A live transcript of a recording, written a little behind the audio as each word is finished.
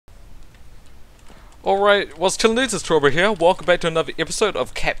Alright, what's chillin' dudes, it's Torbray here. Welcome back to another episode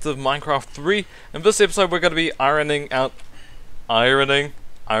of Captive Minecraft 3. In this episode we're going to be ironing out... punny.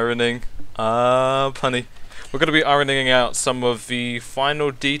 We're going to be ironing out some of the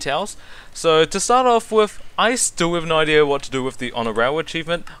final details. So to start off with, I still have no idea what to do with the Honor Rail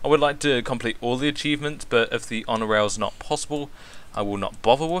achievement. I would like to complete all the achievements, but if the Honor Rail is not possible, I will not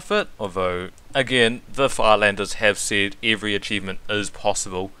bother with it. Although, again, the Farlanders have said every achievement is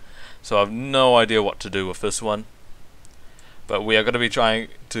possible. So I have no idea what to do with this one. But we are going to be trying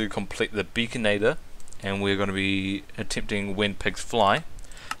to complete the Beaconator, and we're going to be attempting When Pigs Fly.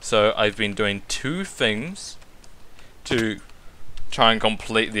 So I've been doing two things to try and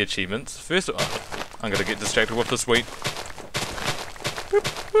complete the achievements. First of all, I'm going to get distracted with this wheat.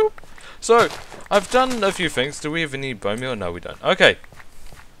 Boop, boop. So, I've done a few things. Do we have any bone meal? No, we don't. Okay.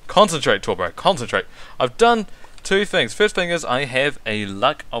 Concentrate, Torbray. Concentrate. I've done two things. First thing is I have a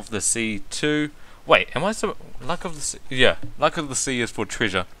Luck of the Sea 2. Wait, am I so... Luck of the Sea... Yeah, Luck of the Sea is for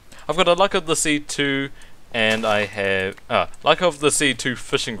treasure. I've got a Luck of the Sea 2 and I have... Luck of the Sea 2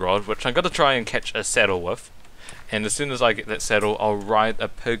 fishing rod, which I'm going to try and catch a saddle with. And as soon as I get that saddle, I'll ride a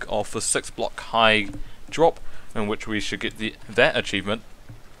pig off a 6 block high drop, in which we should get that achievement.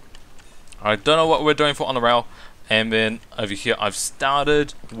 I don't know what we're doing for Honor Rail. And then over here I've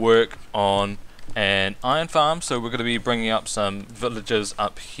started work on an iron farm, so we're going to be bringing up some villagers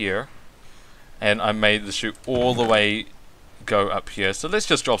up here, and I made the chute all the way go up here, so let's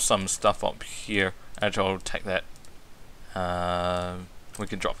just drop some stuff up here. Actually, I'll take that, we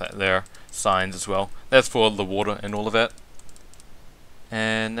can drop that there, signs as well, that's for the water and all of that,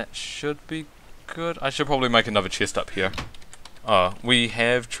 and that should be good. I should probably make another chest up here. Oh, we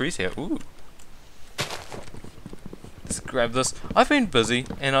have trees here. Ooh. Let's grab this. I've been busy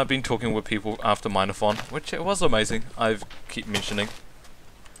and I've been talking with people after Minothon, which it was amazing, I keep mentioning.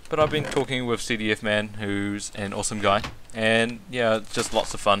 But I've been talking with CDF Man, who's an awesome guy, and yeah, just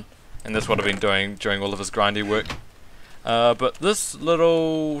lots of fun. And that's what I've been doing during all of his grindy work. But this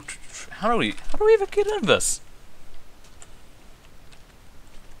little... How do we even get in this?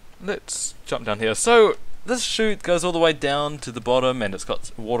 Let's jump down here. So, this chute goes all the way down to the bottom and it's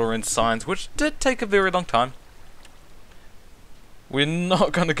got water and signs, which did take a very long time. We're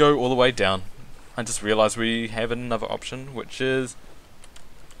not going to go all the way down. I just realised we have another option, which is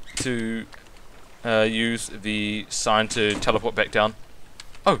to use the sign to teleport back down.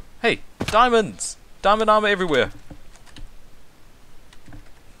 Oh, hey, diamonds! Diamond armor everywhere.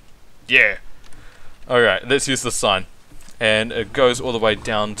 Yeah. Alright, let's use the sign. And it goes all the way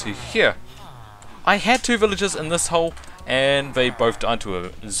down to here. I had two villagers in this hole, and they both died to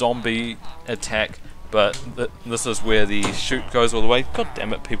a zombie attack. But this is where the chute goes all the way. God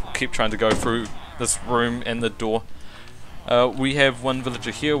damn it, people keep trying to go through this room and the door. We have one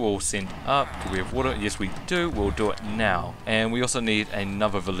villager here we'll send up. Do we have water? Yes we do. We'll do it now. And we also need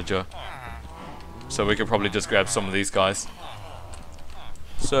another villager. So we could probably just grab some of these guys.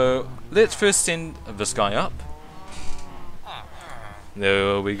 So let's first send this guy up.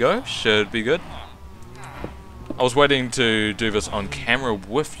 There we go. Should be good. I was waiting to do this on camera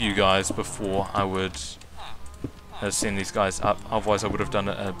with you guys before I would send these guys up, otherwise I would have done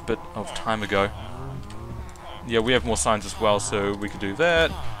it a bit of time ago. Yeah, we have more signs as well, so we could do that,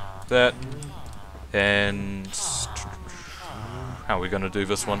 and how are we going to do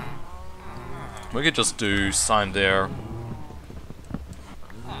this one? We could just do sign there,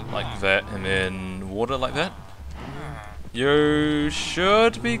 like that, and then water like that. You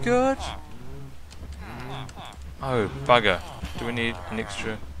should be good. Oh, bugger. Do we need an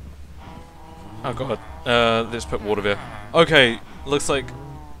extra... Oh god. Let's put water there. Okay, looks like...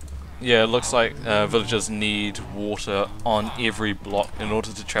 Yeah, looks like villagers need water on every block in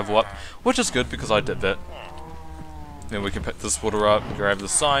order to travel up, which is good because I did that. Then we can pick this water up, grab the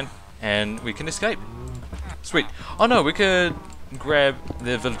sign, and we can escape. Sweet. Oh no, we could grab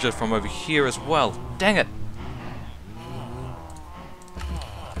the villager from over here as well. Dang it!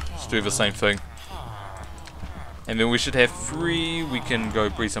 Let's do the same thing. And then we should have 3, we can go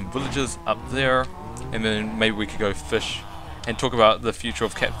breed some villagers up there, and then maybe we could go fish and talk about the future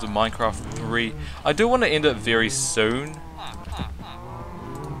of Captive Minecraft 3. I do want to end it very soon,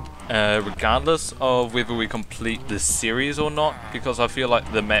 regardless of whether we complete this series or not, because I feel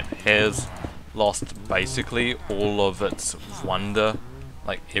like the map has lost basically all of its wonder,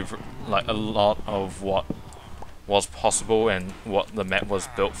 like a lot of what was possible and what the map was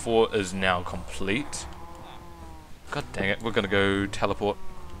built for is now complete. God dang it, we're gonna go teleport.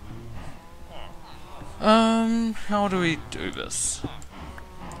 How do we do this?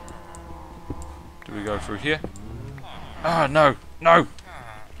 Do we go through here? Ah, no! No!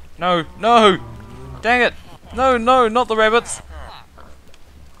 No! No! Dang it! No, no, not the rabbits!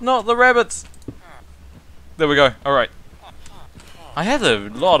 Not the rabbits! There we go, alright. I had a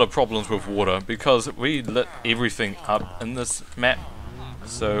lot of problems with water because we lit everything up in this map.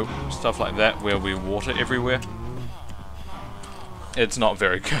 So, stuff like that where we water everywhere. It's not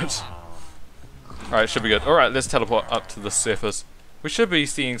very good. Alright, should be good. Alright, let's teleport up to the surface. We should be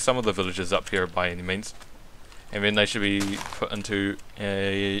seeing some of the villagers up here by any means. And then they should be put into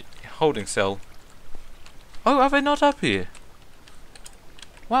a holding cell. Oh, are they not up here?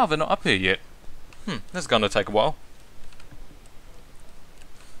 Wow, they're not up here yet. That's gonna take a while.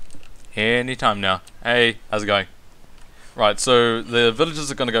 Anytime now. Hey, how's it going? Right, so the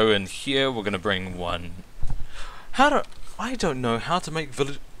villagers are gonna go in here. We're gonna bring one. I don't know how to make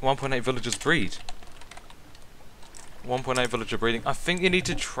 1.8 villagers breed. 1.8 villager breeding. I think you need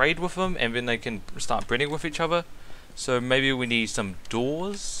to trade with them and then they can start breeding with each other. So maybe we need some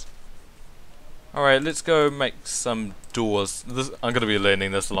doors. Alright, let's go make some doors. I'm going to be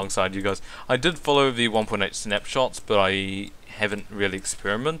learning this alongside you guys. I did follow the 1.8 snapshots, but I haven't really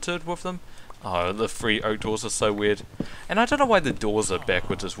experimented with them. Oh, the free oak doors are so weird. And I don't know why the doors are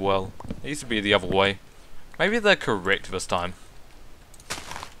backwards as well. It used to be the other way. Maybe they're correct this time.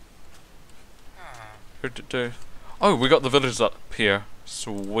 Oh, we got the villagers up here.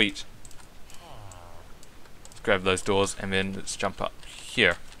 Sweet. Let's grab those doors and then let's jump up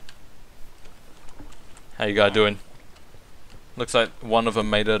here. How you guys doing? Looks like one of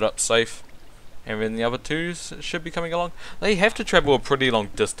them made it up safe. And then the other two should be coming along. They have to travel a pretty long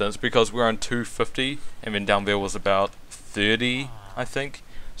distance because we're on 250 and then down there was about 30, I think.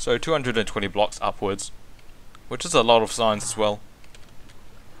 So 220 blocks upwards. Which is a lot of signs as well.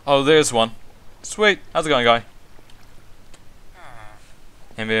 Oh, there's one. Sweet. How's it going, guy?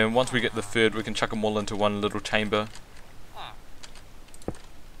 And then once we get the third, we can chuck them all into one little chamber.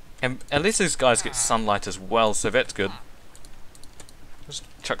 And at least these guys get sunlight as well, so that's good. Just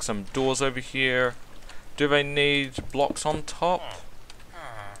chuck some doors over here. Do they need blocks on top?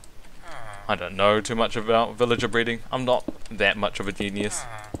 I don't know too much about villager breeding. I'm not that much of a genius.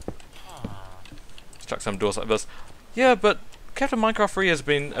 Let's chuck some doors like this. Yeah, but Captain Minecraft 3 has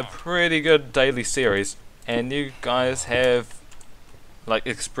been a pretty good daily series. And you guys have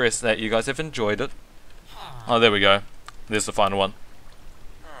expressed that you guys have enjoyed it. Oh, there we go. There's the final one.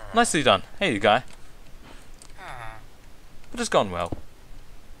 Nicely done. Hey, you guy. But it's gone well.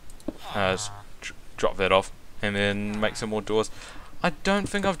 Let's drop that off and then make some more doors. I don't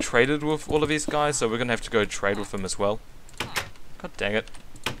think I've traded with all of these guys, so we're gonna have to go trade with them as well. God dang it.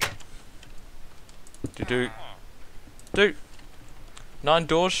 Do 9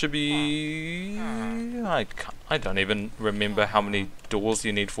 doors should be... I don't even remember how many doors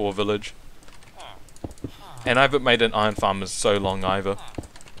you need for a village. And I haven't made an iron farm in so long either.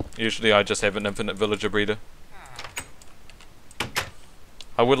 Usually I just have an infinite villager breeder.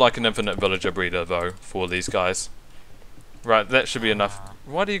 I would like an infinite villager breeder though for these guys. Right, that should be enough.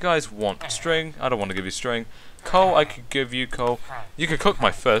 What do you guys want? String? I don't want to give you string. Coal? I could give you coal. You can cook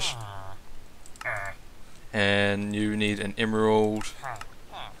my fish. And you need an emerald.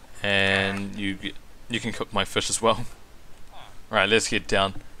 And you can cook my fish as well. Right, let's get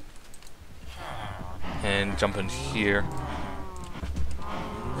down. And jump in here.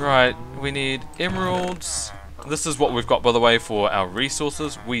 Right, we need emeralds. This is what we've got, by the way, for our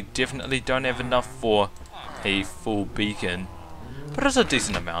resources. We definitely don't have enough for a full beacon, but it's a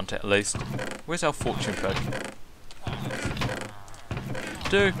decent amount at least. Where's our fortune pick?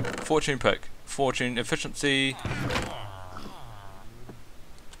 Fortune pick. Fortune efficiency.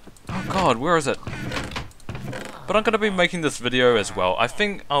 Oh god, where is it? But I'm going to be making this video as well. I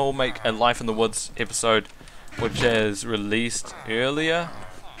think I'll make a Life in the Woods episode, which is released earlier.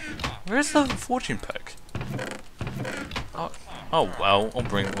 Where's the fortune pick? Oh well, I'll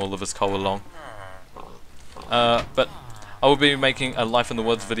bring all of this coal along. But I will be making a Life in the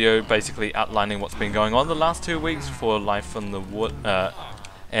Woods video, basically outlining what's been going on the last 2 weeks for Life in the Wood.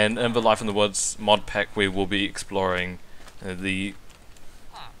 And in the Life in the Woods mod pack, we will be exploring the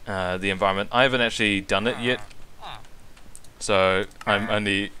environment. I haven't actually done it yet, so I'm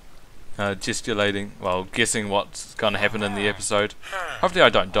only gesticulating, well, guessing what's going to happen in the episode. Hopefully I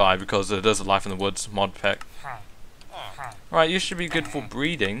don't die because it is a Life in the Woods mod pack. Right, you should be good for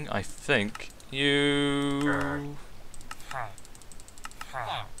breeding, I think.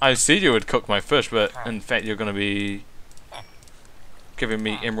 I see you would cook my fish, but in fact you're going to be giving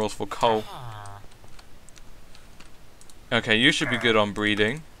me emeralds for coal. Okay, you should be good on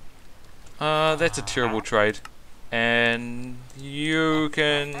breeding. That's a terrible trade. And you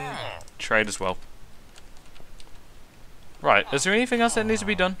can trade as well. Right, is there anything else that needs to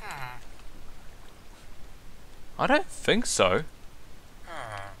be done? I don't think so.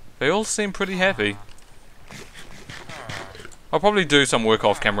 They all seem pretty happy. I'll probably do some work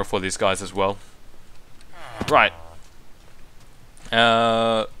off camera for these guys as well. Right.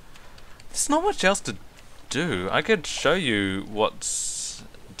 There's not much else to do. I could show you what's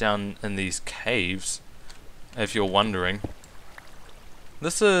down in these caves, if you're wondering.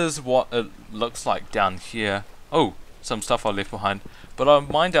 This is what it looks like down here. Oh, some stuff I left behind. But I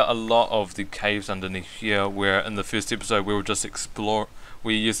mined out a lot of the caves underneath here, where in the first episode we were just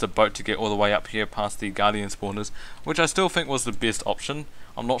we used the boat to get all the way up here past the Guardian spawners, which I still think was the best option.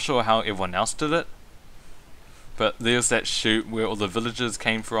 I'm not sure how everyone else did it. But there's that chute where all the villagers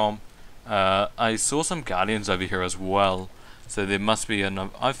came from. I saw some Guardians over here as well. So there must be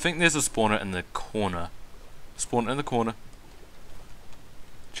another. I think there's a spawner in the corner. Spawn in the corner.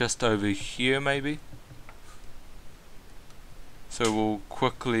 Just over here maybe. So we'll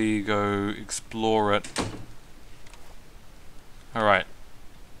quickly go explore it. Alright.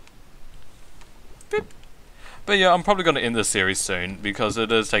 Beep. But yeah, I'm probably going to end this series soon because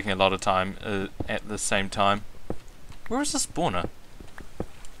it is taking a lot of time at the same time. Where is the spawner?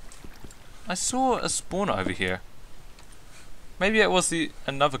 I saw a spawner over here. Maybe it was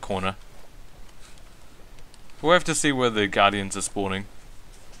another corner. We'll have to see where the Guardians are spawning.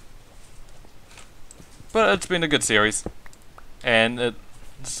 But it's been a good series. And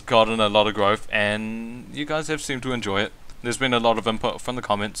it's gotten a lot of growth. And you guys have seemed to enjoy it. There's been a lot of input from the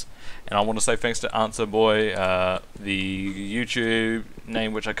comments. And I want to say thanks to Answer Boy, the YouTube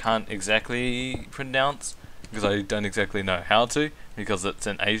name which I can't exactly pronounce. Because I don't exactly know how to. Because it's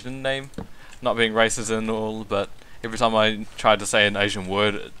an Asian name. Not being racist and all, but every time I try to say an Asian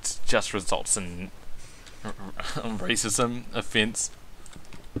word, it just results in racism, offense.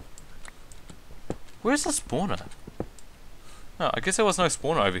 Where's the spawner? Oh, I guess there was no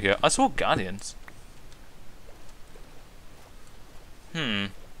spawner over here. I saw Guardians.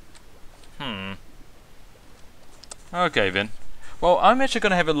 Okay then. Well, I'm actually going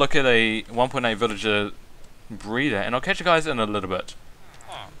to have a look at a 1.8 villager breeder, and I'll catch you guys in a little bit.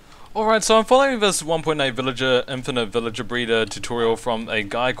 Alright, so I'm following this 1.8 villager infinite villager breeder tutorial from a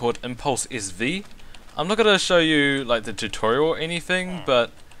guy called impulseSV. I'm not going to show you like the tutorial or anything,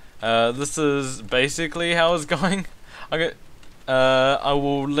 but this is basically how it's going. I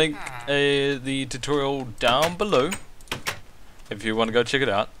will link the tutorial down below if you want to go check it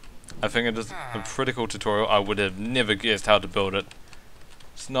out. I think it is a pretty cool tutorial. I would have never guessed how to build it.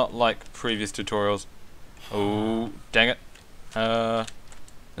 It's not like previous tutorials. Oh, dang it.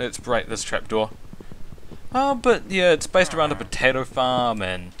 Let's break this trapdoor. But yeah, it's based around a potato farm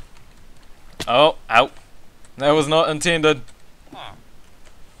and... Oh, ow. That was not intended.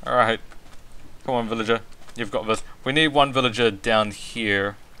 Alright. Come on, villager. You've got this. We need one villager down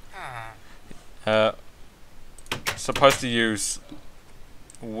here. Supposed to use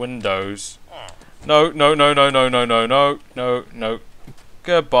windows. No.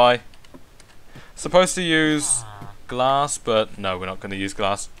 Goodbye. Supposed to use glass, but no, we're not going to use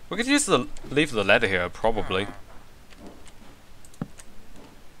glass. We could use leave the ladder here, probably.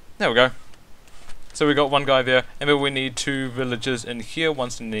 There we go. So we got one guy there, and then we need two villagers in here. One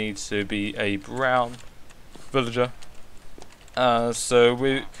needs to be a brown villager. So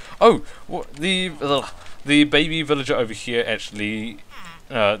we... Oh! The baby villager over here, actually...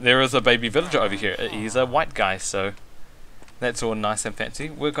 there is a baby villager over here. He's a white guy, so... That's all nice and fancy.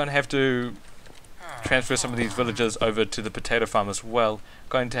 We're going to have to transfer some of these villagers over to the potato farm as well.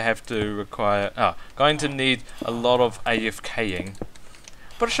 Going to have to require... going to need a lot of AFKing.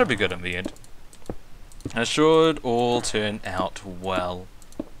 But it should be good in the end. It should all turn out well.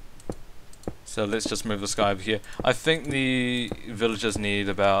 So let's just move this guy over here. I think the villagers need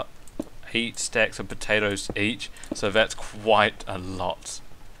about 8 stacks of potatoes each. So that's quite a lot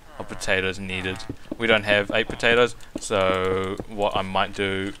of potatoes needed. We don't have 8 potatoes. So what I might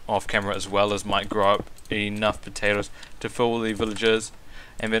do off camera as well is might grow up enough potatoes to fill the villagers.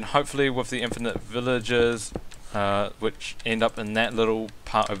 And then hopefully with the infinite villagers... which end up in that little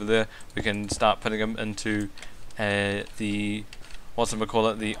part over there, we can start putting them into the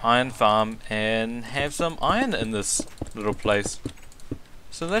the iron farm and have some iron in this little place.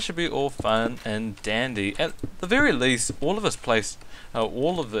 So that should be all fun and dandy. At the very least, all of this place,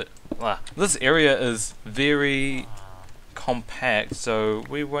 this area is very compact, so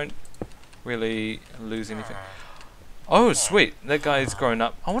we won't really lose anything. Oh sweet, that guy's grown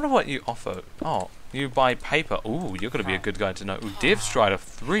up. I wonder what you offer. Oh, you buy paper. Ooh, you're gonna be a good guy to know. Ooh, Dev Strider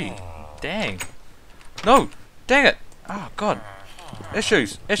 3. Dang. No! Dang it! Oh god.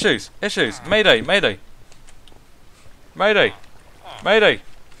 Issues. Mayday. Mayday.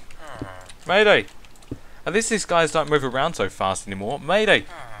 At least these guys don't move around so fast anymore. Mayday!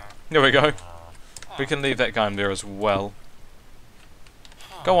 There we go. We can leave that guy in there as well.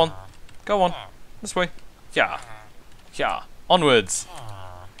 Go on. Go on. This way. Yeah. Yeah. Onwards.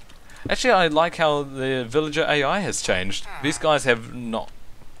 Actually, I like how the villager AI has changed. These guys have not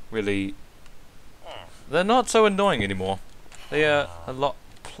really... They're not so annoying anymore. They are a lot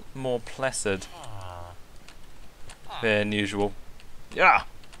more placid than usual. Yeah!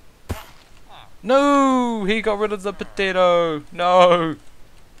 No! He got rid of the potato! No!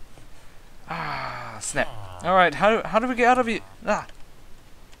 Ah, snap. Alright, how do we get out of here? Ah!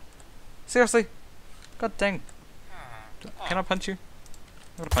 Seriously? God dang. Can I punch you?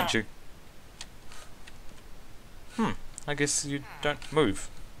 I'm gonna punch you. I guess you don't move.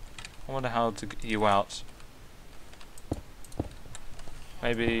 I wonder how to get you out.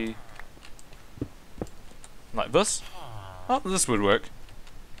 Maybe... like this? Oh, this would work.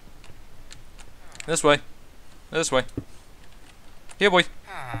 This way. This way. Here, boy.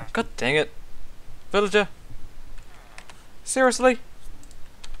 God dang it. Villager. Seriously?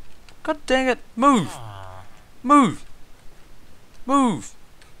 God dang it. Move. Move. Move.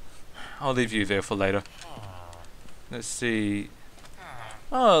 I'll leave you there for later. Let's see.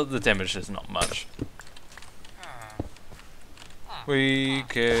 Oh, the damage is not much. We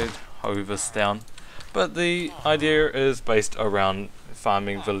could hoe this down. But the idea is based around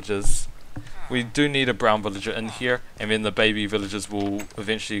farming villagers. We do need a brown villager in here, and then the baby villagers will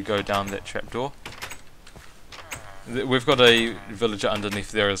eventually go down that trapdoor. We've got a villager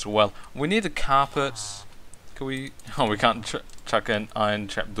underneath there as well. We need a carpet. Can we... oh, we can't chuck an iron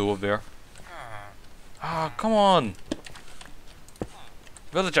trapdoor there. Ah, come on!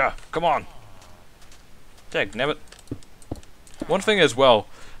 Villager, come on! Dagnabbit. One thing as well,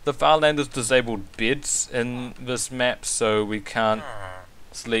 the Farlanders disabled beds in this map, so we can't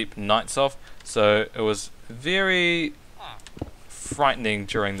sleep nights off. So it was very frightening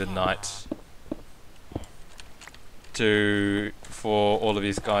during the night for all of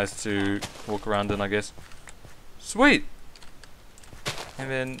these guys to walk around in, I guess. Sweet!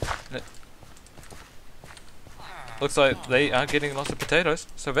 And then looks like they are getting lots of potatoes,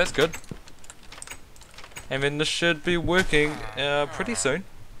 so that's good. And then this should be working pretty soon.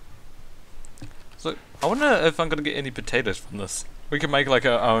 So I wonder if I'm gonna get any potatoes from this. We can make like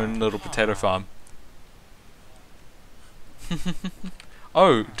our own little potato farm.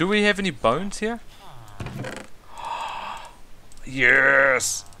 Oh, do we have any bones here?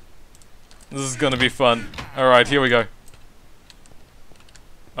 Yes! This is gonna be fun. Alright, here we go.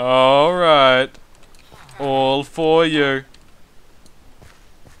 Alright. All for you.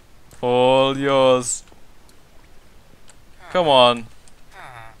 All yours. Come on.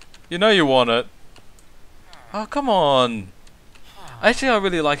 You know you want it. Oh, come on. Actually, I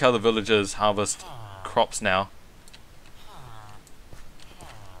really like how the villagers harvest crops now.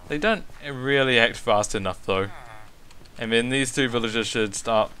 They don't really act fast enough though. And then these two villagers should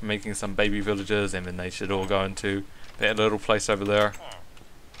start making some baby villagers, and then they should all go into that little place over there.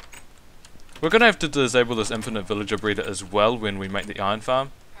 We're going to have to disable this infinite villager breeder as well when we make the iron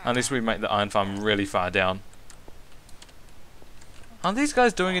farm. Unless we make the iron farm really far down. Aren't these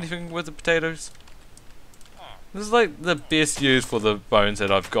guys doing anything with the potatoes? This is like the best use for the bones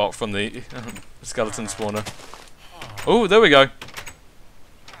that I've got from the skeleton spawner. Oh, there we go.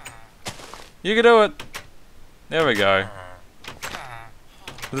 You can do it. There we go.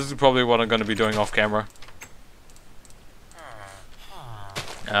 This is probably what I'm going to be doing off camera.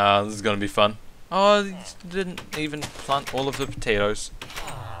 This is going to be fun. Oh, you didn't even plant all of the potatoes.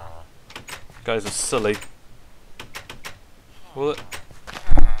 You guys are silly. Will it?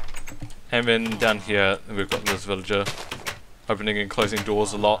 And then down here we've got this villager opening and closing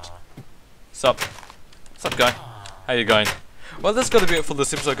doors a lot. Sup? Sup, guy? How you going? Well, that's got to be it for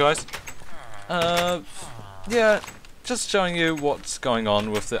this episode, guys. Yeah, just showing you what's going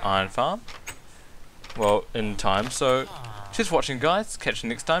on with the iron farm. Well, in time, so cheers for watching, guys. Catch you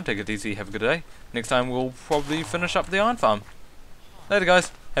next time. Take it easy, have a good day. Next time we'll probably finish up the iron farm. Later,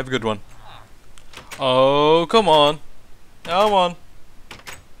 guys. Have a good one. Oh, come on. Come on.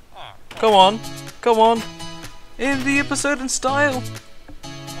 Come on. Come on. End the episode in style.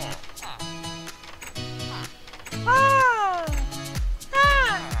 Ah!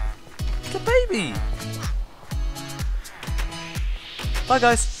 Ah! The baby. Bye,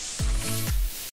 guys.